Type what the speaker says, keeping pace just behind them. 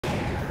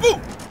Ooh!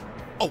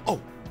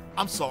 Oh,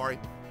 I'm sorry.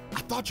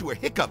 I thought you were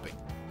hiccuping.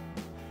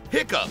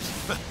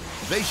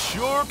 Hiccups, they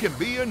sure can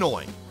be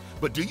annoying.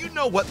 But do you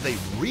know what they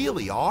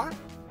really are?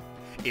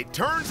 It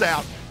turns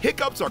out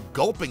hiccups are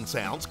gulping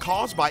sounds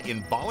caused by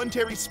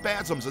involuntary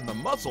spasms in the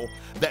muscle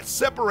that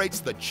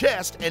separates the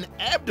chest and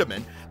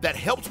abdomen that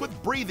helps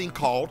with breathing,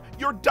 called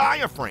your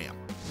diaphragm.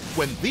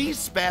 When these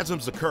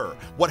spasms occur,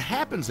 what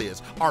happens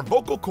is our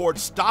vocal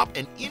cords stop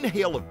an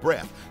inhale of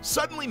breath,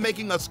 suddenly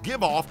making us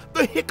give off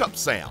the hiccup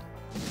sound.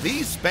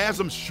 These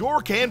spasms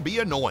sure can be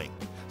annoying.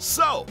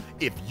 So,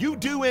 if you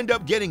do end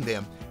up getting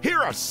them, here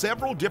are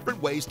several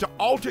different ways to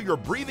alter your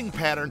breathing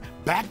pattern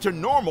back to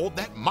normal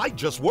that might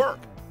just work.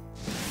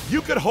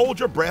 You could hold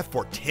your breath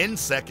for 10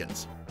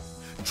 seconds.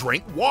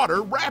 Drink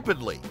water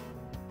rapidly.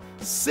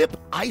 Sip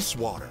ice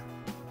water.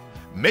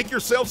 Make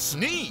yourself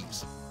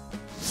sneeze.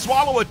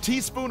 Swallow a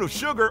teaspoon of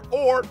sugar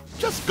or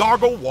just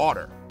gargle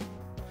water.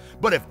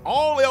 But if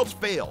all else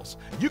fails,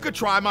 you could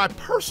try my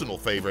personal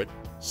favorite,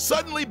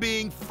 suddenly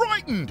being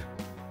frightened.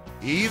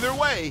 Either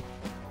way,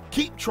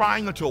 keep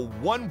trying until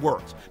one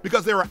works,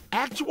 because there are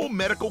actual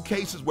medical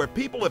cases where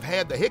people have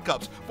had the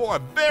hiccups for a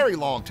very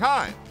long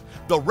time.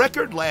 The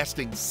record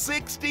lasting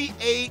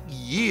 68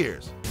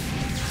 years.